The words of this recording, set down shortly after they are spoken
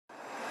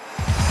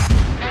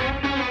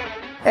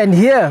And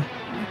here,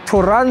 to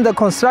run the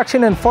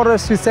construction and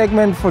forestry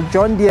segment for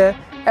John Deere,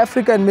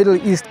 Africa and Middle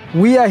East,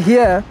 we are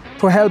here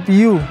to help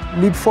you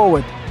leap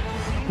forward.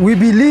 We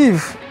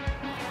believe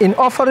in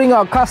offering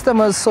our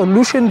customers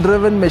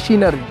solution-driven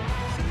machinery.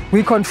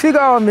 We configure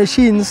our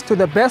machines to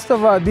the best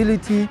of our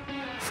ability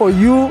for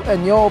you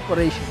and your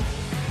operation.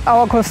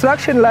 Our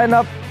construction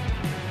lineup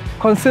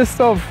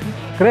consists of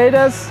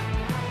graders,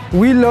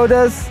 wheel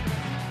loaders,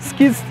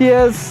 skid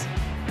steers,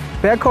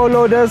 backhoe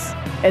loaders,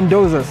 and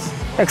dozers.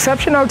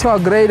 Exceptional to our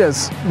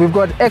graders, we've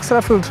got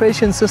extra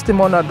filtration system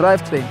on our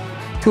drivetrain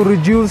to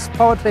reduce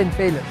powertrain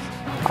failures.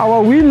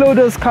 Our wheel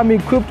loaders come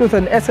equipped with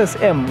an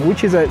SSM,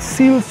 which is a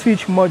seal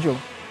switch module.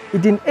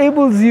 It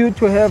enables you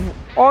to have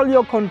all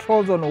your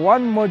controls on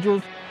one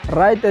module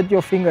right at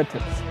your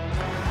fingertips.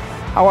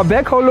 Our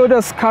backhoe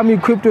loaders come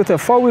equipped with a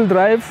 4-wheel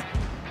drive,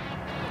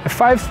 a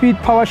 5-speed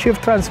power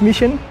shift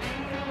transmission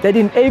that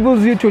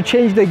enables you to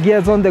change the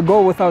gears on the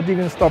go without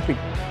even stopping.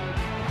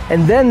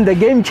 And then the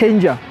game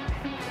changer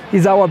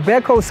is our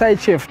backhoe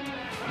side shift,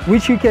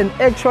 which you can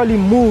actually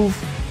move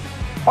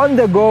on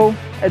the go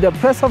at the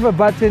press of a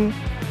button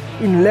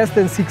in less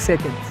than 6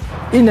 seconds.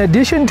 In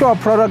addition to our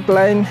product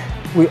line,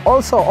 we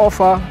also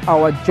offer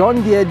our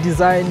John Deere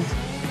designed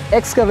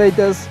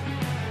excavators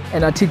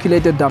and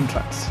articulated dump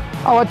trucks.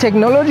 Our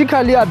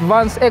technologically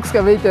advanced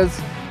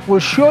excavators will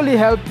surely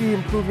help you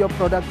improve your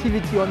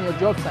productivity on your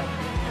job site.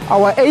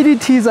 Our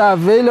ADTs are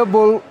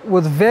available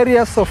with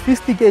various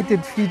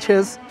sophisticated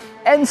features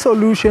and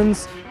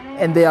solutions,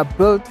 and they are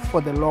built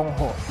for the long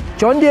haul.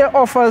 John Deere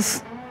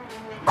offers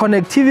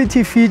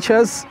connectivity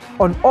features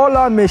on all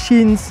our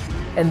machines,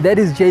 and that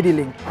is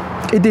JD-Link.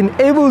 It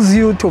enables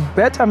you to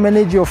better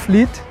manage your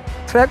fleet,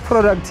 track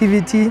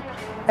productivity,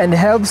 and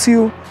helps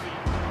you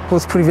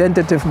with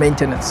preventative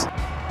maintenance.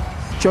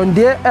 John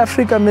Deere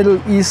Africa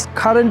Middle East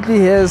currently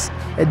has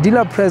a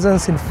dealer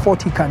presence in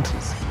 40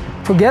 countries.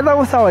 Together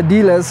with our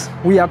dealers,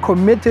 we are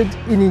committed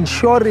in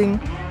ensuring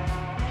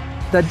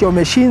that your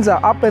machines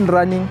are up and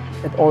running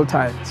at all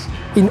times.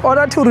 In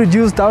order to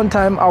reduce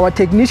downtime, our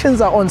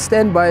technicians are on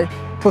standby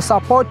to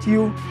support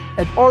you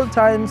at all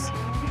times,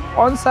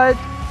 on-site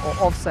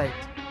or off-site.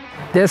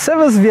 Their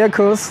service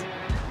vehicles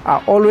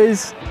are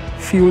always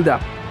fueled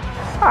up.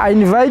 I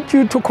invite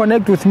you to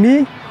connect with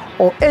me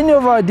or any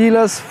of our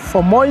dealers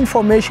for more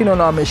information on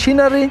our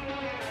machinery,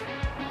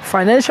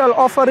 financial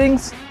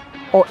offerings,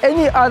 or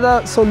any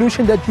other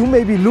solution that you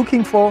may be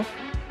looking for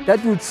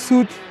that would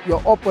suit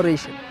your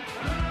operation.